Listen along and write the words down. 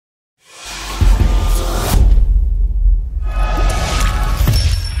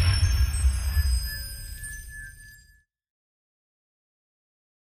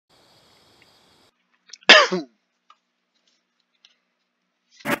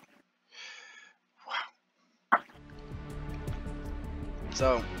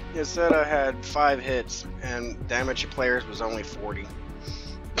So, it said I had 5 hits, and damage to players was only 40.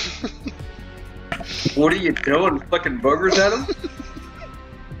 What are you doing? Flicking boogers at him?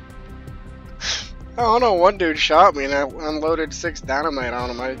 I don't know, one dude shot me and I unloaded 6 dynamite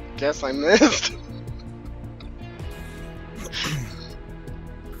on him. I guess I missed. You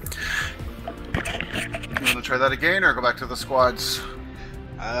want to try that again or go back to the squads?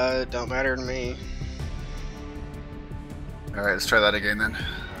 Don't matter to me. Alright, let's try that again then.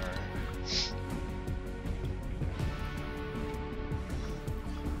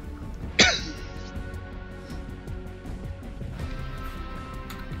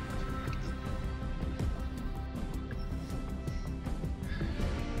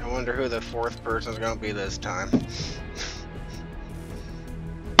 I wonder who the 4th person's gonna be this time.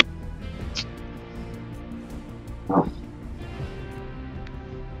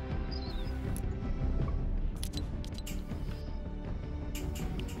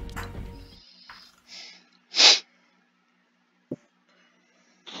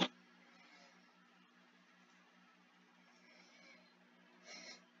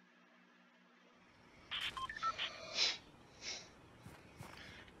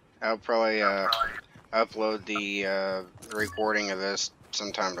 I'll probably upload the recording of this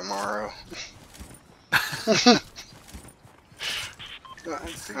sometime tomorrow. You're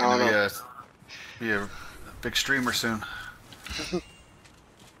gonna be a big streamer soon.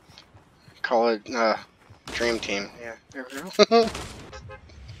 Call it Dream Team. Yeah, there we go.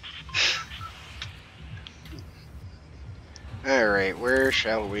 Alright, where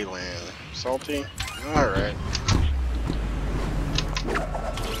shall we land? Salty? Alright.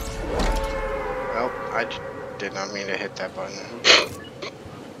 Well, I did not mean to hit that button.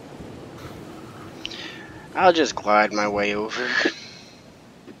 I'll just glide my way over.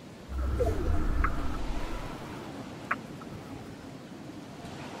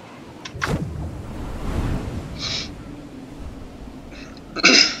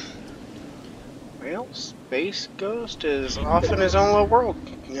 Well, Space Ghost is off in his own little world.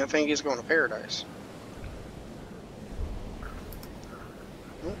 I think he's going to paradise.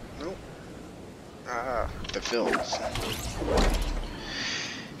 Nope, nope. The fields.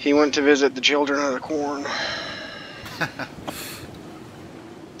 He went to visit the children of the corn.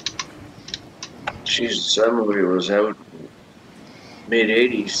 Jesus, that movie was out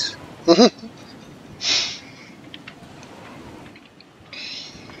mid-80s.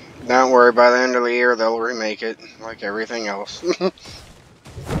 Don't worry, by the end of the year they'll remake it, like everything else.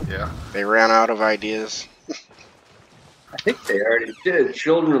 Yeah. They ran out of ideas. I think they already did.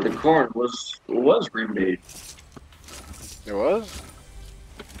 Children of the Corn was remade. It was?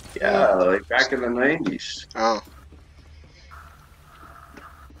 Yeah, like back in the 90s. Oh.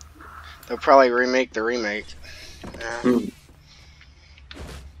 They'll probably remake the remake. Yeah.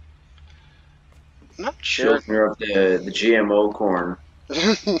 Not sure. Children of the GMO corn.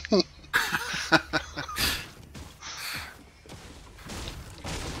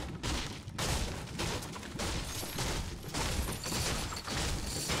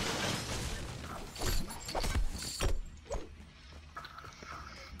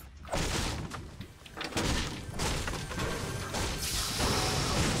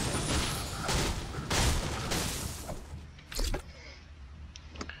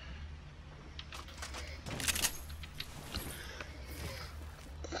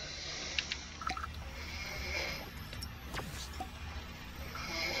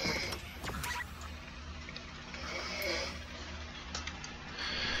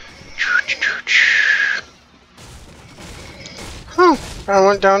 Huh. I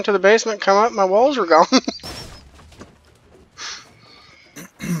went down to the basement, come up, my walls were gone.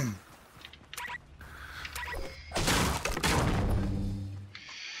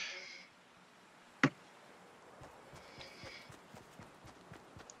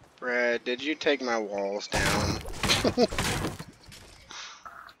 Brad, did you take my walls down?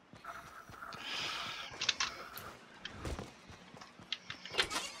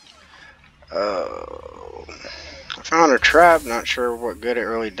 Oh. I found a trap, not sure what good it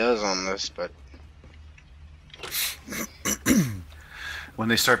really does on this, but... When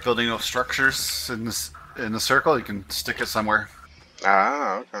they start building those structures in the circle, you can stick it somewhere.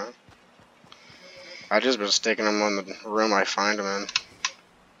 Ah, okay. I just been sticking them in the room I find them in.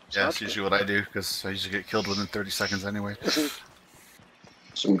 Yeah, that's usually what I do, because I usually get killed within 30 seconds anyway.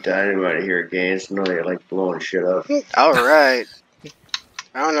 Some dynamite here, games. No, they like blowing shit up. Alright.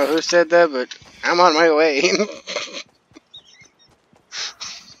 I don't know who said that, but I'm on my way.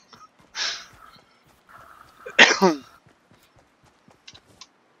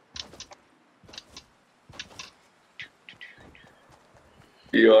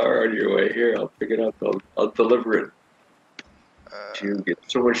 You are on your way here. I'll pick it up. I'll deliver it. You get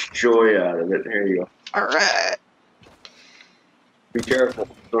so much joy out of it. Here you go. Alright. Be careful.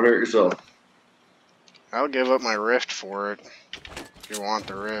 Don't hurt yourself. I'll give up my rift for it. If you want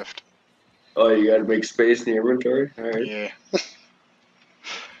the rift. Oh, you gotta make space in the inventory? Alright. Yeah.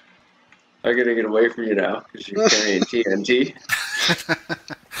 I gotta get away from you now because you're carrying TNT.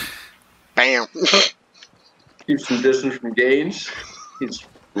 Bam. Keep some distance from Gaines. He's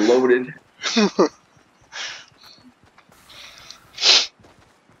loaded.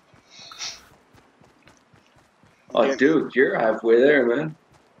 Oh, dude, you're halfway there, man.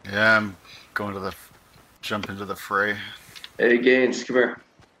 Yeah, I'm going to jump into the fray. Hey, Gaines, come here.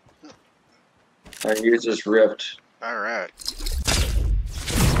 I use this rift. Alright.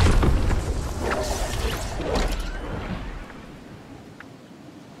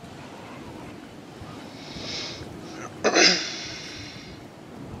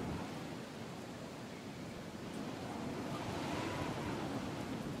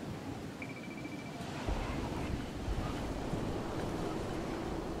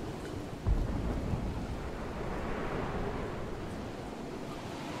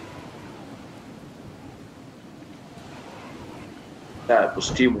 That was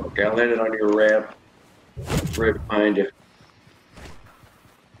teamwork. I landed on your ramp right behind you.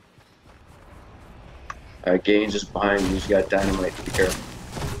 Gaines is behind you. He's got dynamite. Be careful.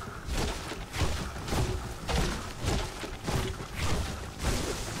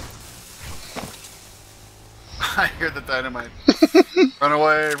 I hear the dynamite. Run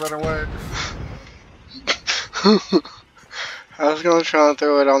away, run away. I was gonna try and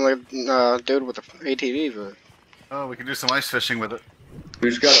throw it on the dude with the ATV, but... Oh, we can do some ice fishing with it.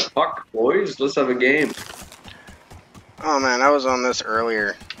 Who's got a puck, boys? Let's have a game. Oh man, I was on this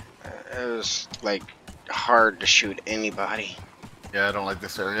earlier. It was, like, hard to shoot anybody. Yeah, I don't like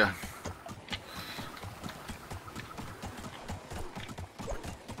this area.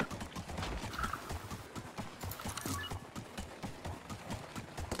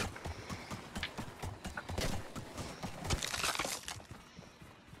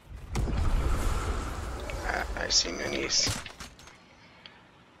 I see minis.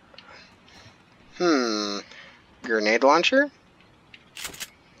 Grenade launcher?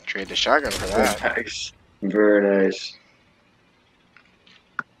 Trade the shotgun for that. Nice. Very nice.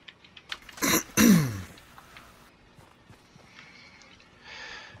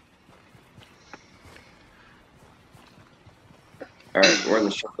 Alright, we're in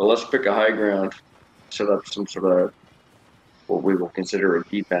the circle. Let's pick a high ground. Set up some sort of what we will consider a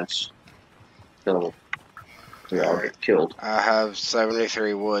defense. So we all get killed. I have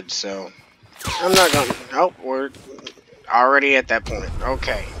 73 wood, so I'm not gonna... Oh, we're already at that point.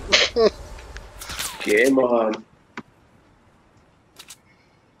 Okay. Game on.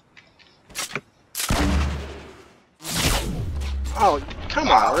 Oh, come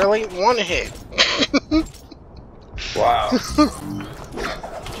on, really? One hit. Wow.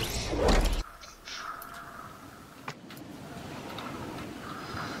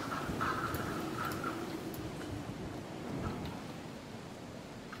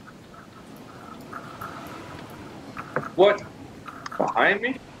 What? Behind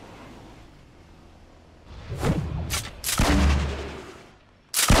me?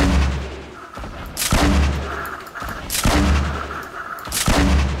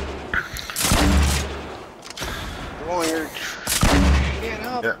 Blowing your shit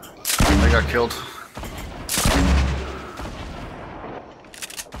up. Yeah, I got killed.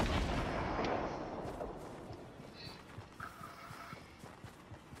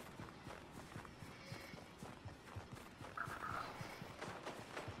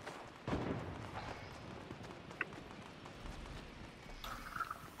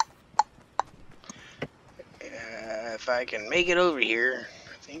 If I can make it over here,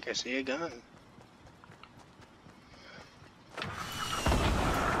 I think I see a gun.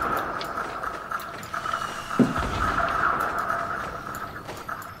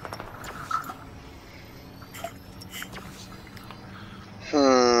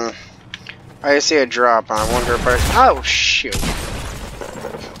 I see a drop. I wonder if oh shoot!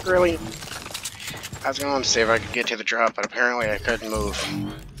 Really? I was going to see if I could get to the drop, but apparently I couldn't move.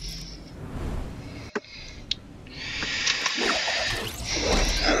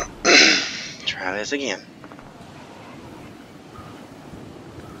 Try this again.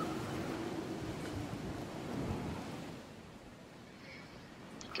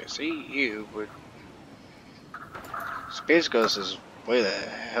 I can see you, but Space Ghost is way the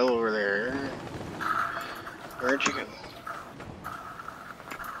hell over there. Where'd you go?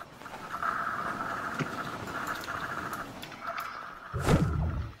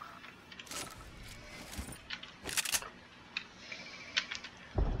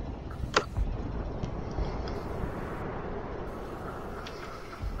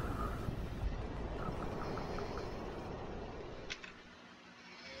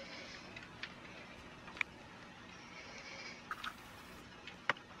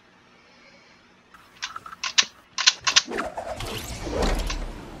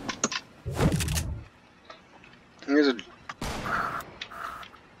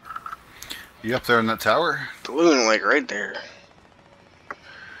 You up there in that tower? Balloon like right there.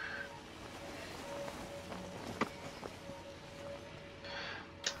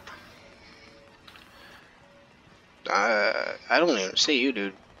 I don't even see you,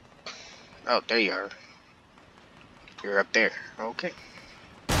 dude. Oh, there you are. You're up there. Okay.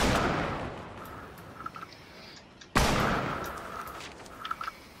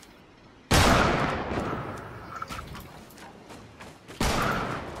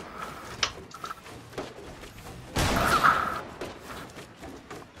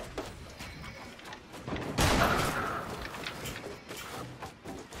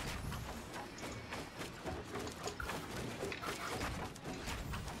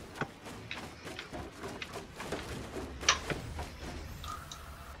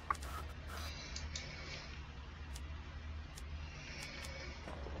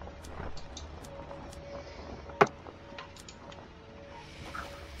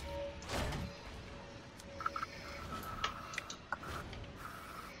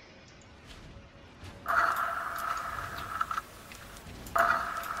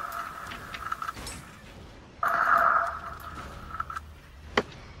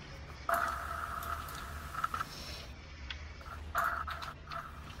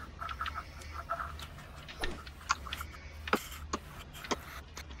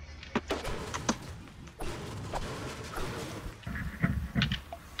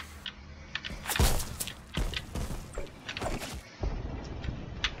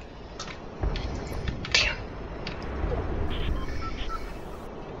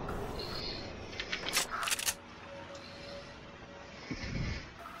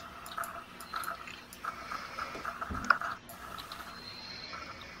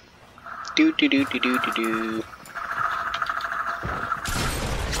 Do do do do do do do.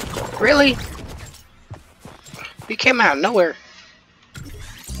 Really? You came out of nowhere.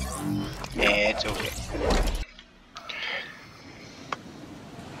 Yeah, it's okay.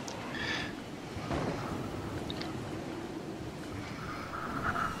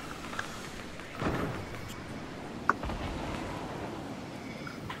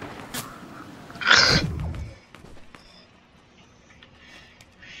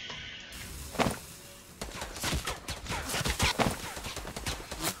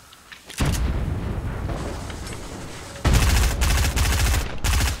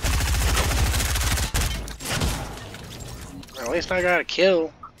 At least I got a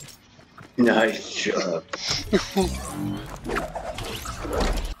kill. Nice job.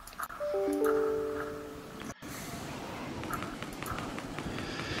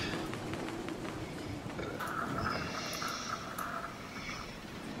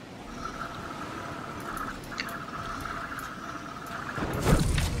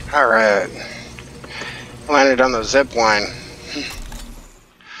 Alright. Landed on the zip line.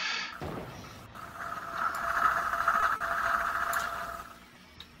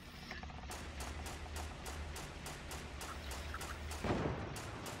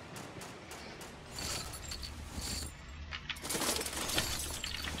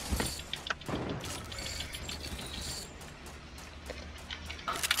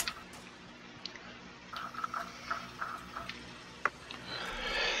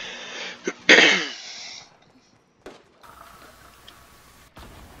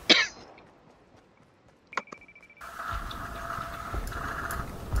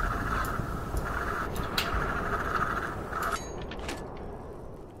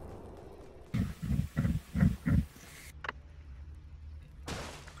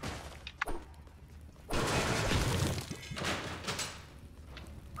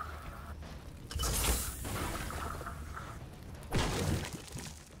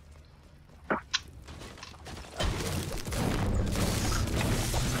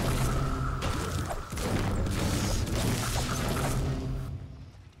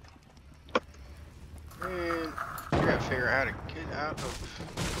 And I gotta figure out how to get out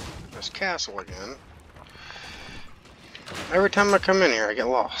of this castle again. Every time I come in here, I get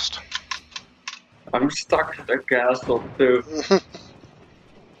lost. I'm stuck at the castle too.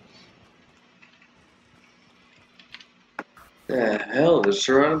 The hell? They're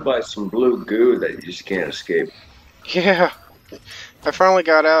surrounded by some blue goo that you just can't escape. Yeah. I finally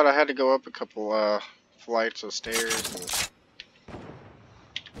got out. I had to go up a couple flights of stairs.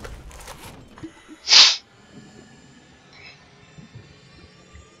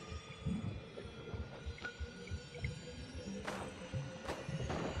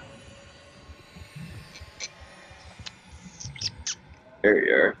 And There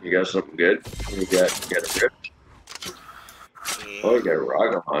you are. You got something good? You got a rip? Oh, you got a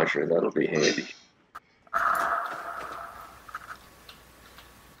rocket launcher. That'll be handy.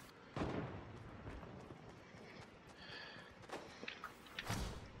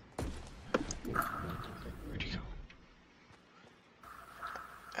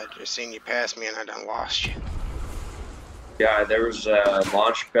 I just seen you pass me and I done lost you. Yeah, there was a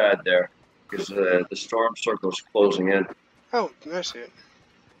launch pad there because the storm circle's closing in. Oh, that's it.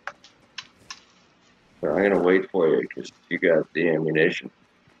 So I'm gonna wait for you because you got the ammunition.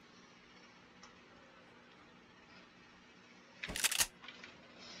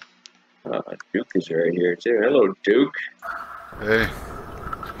 Duke is right here too. Hello, Duke. Hey.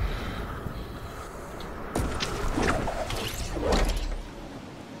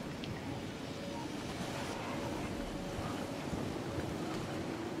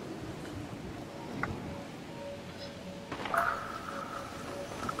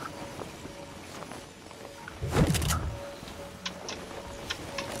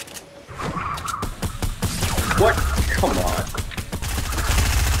 What? Come on.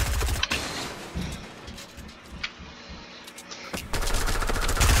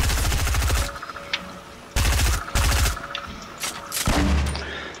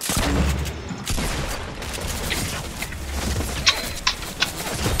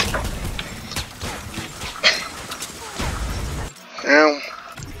 Well,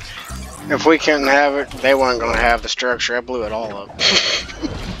 if we couldn't have it, they weren't going to have the structure. I blew it all up.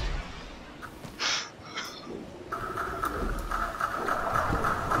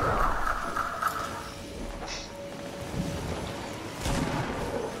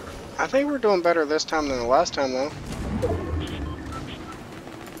 I think we're doing better this time than the last time, though.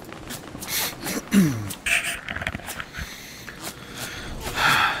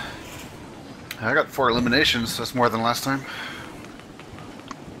 I got 4 eliminations. That's more than last time.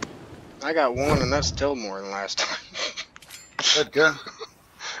 I got 1, and that's still more than last time. Good, good.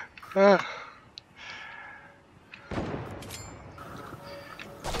 Yeah.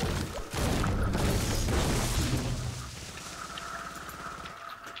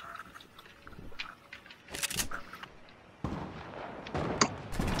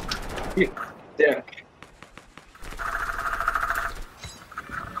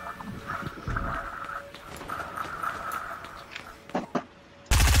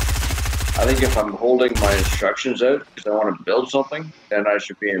 I think if I'm holding my instructions out because I want to build something, then I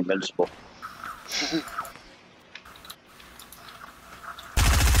should be invincible.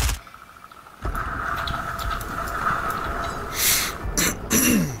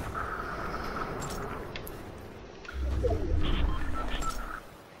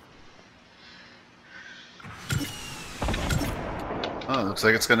 Oh, looks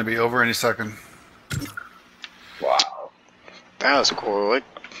like it's going to be over any second. Wow. That was cool.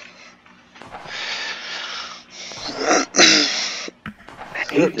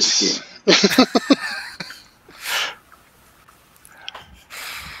 I hate this game.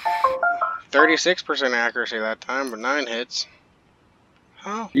 36% accuracy that time, but 9 hits.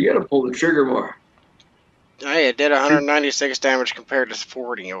 Oh. You gotta pull the trigger more. Hey, it did 196 damage compared to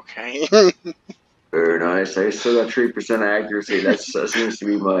 40, okay? Very nice. I still got 3% accuracy. That seems to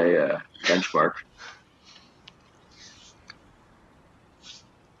be my benchmark.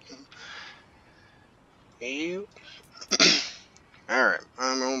 You. Alright,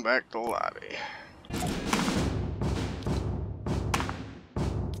 I'm going back to the lobby.